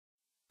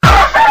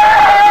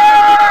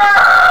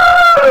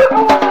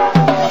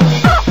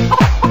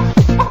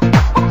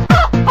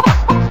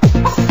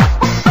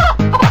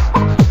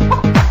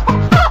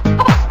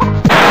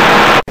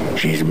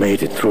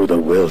through the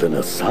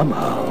wilderness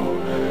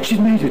somehow.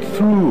 She'd made it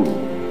through.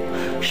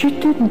 She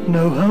didn't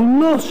know how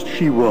lost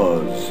she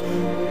was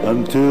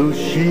until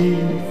she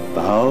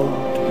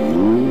found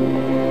you.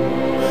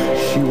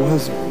 She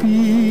was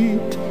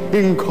beat,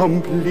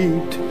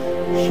 incomplete.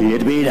 She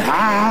had been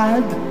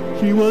had.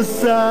 She was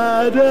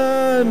sad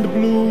and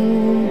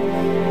blue.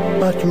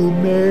 But you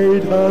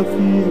made her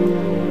feel.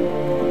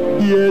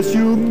 Yes,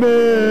 you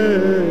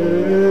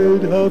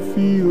made her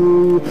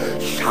feel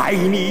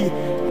shiny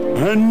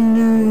and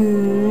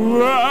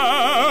new,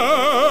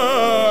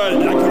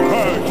 like a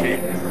virgin,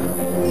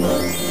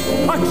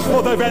 touched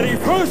for the very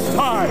first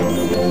time.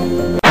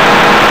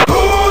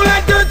 Who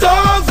let the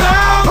dogs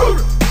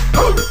out?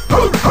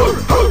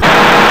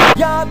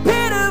 You're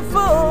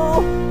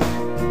pitiful.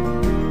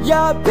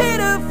 You're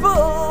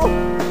pitiful.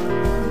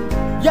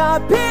 You're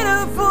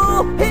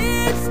pitiful.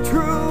 It's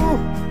true.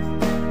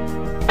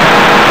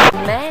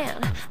 Man,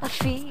 I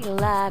feel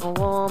like a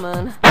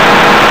woman.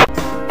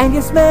 And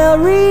you smell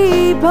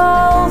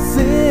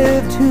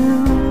repulsive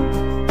too.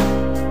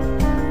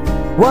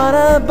 What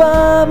a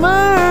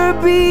bummer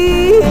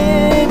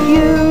being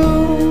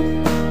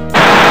you.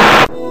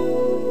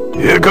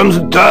 Here comes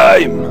a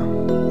time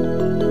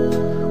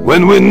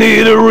when we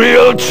need a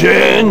real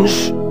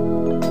change,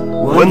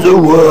 when the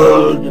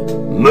world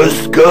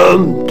must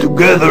come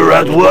together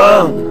at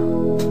one.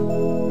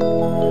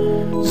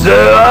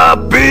 There are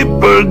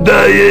people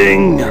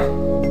dying,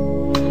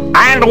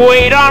 and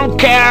we don't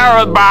care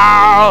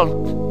about.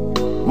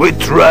 We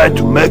try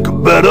to make a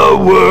better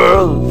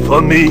world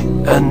for me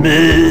and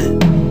me.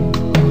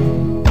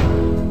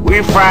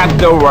 We fight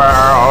the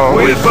world.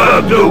 We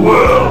fight the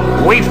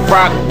world. We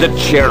fight the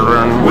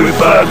children. We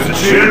fight the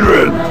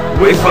children.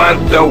 We fight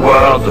the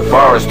world, the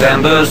forest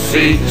and the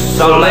sea.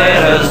 So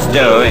let us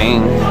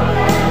doing.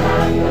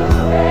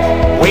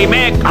 We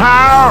make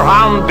our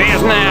own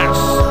business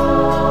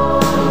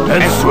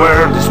and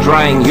swear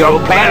destroying your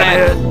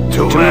planet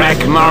to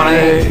make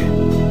money.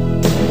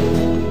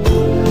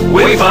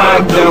 We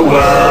fight the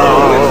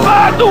world. We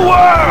fight the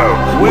world.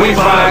 We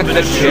fight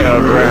the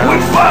children. We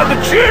fight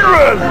the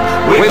children.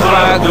 We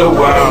fight the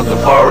world, the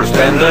forest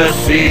and the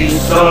sea.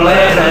 So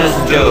let us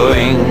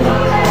doing.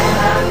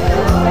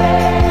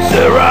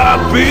 There are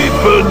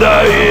people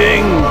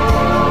dying,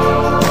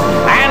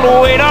 and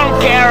we don't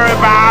care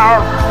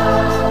about.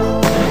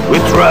 We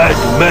try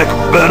to make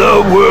a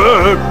better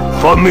world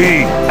for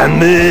me and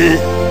me.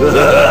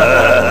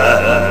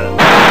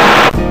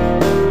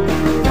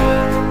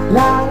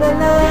 La la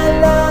la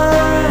la.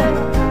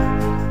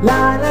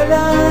 La la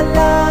la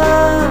la.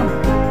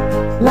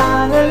 La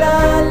la la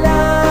la.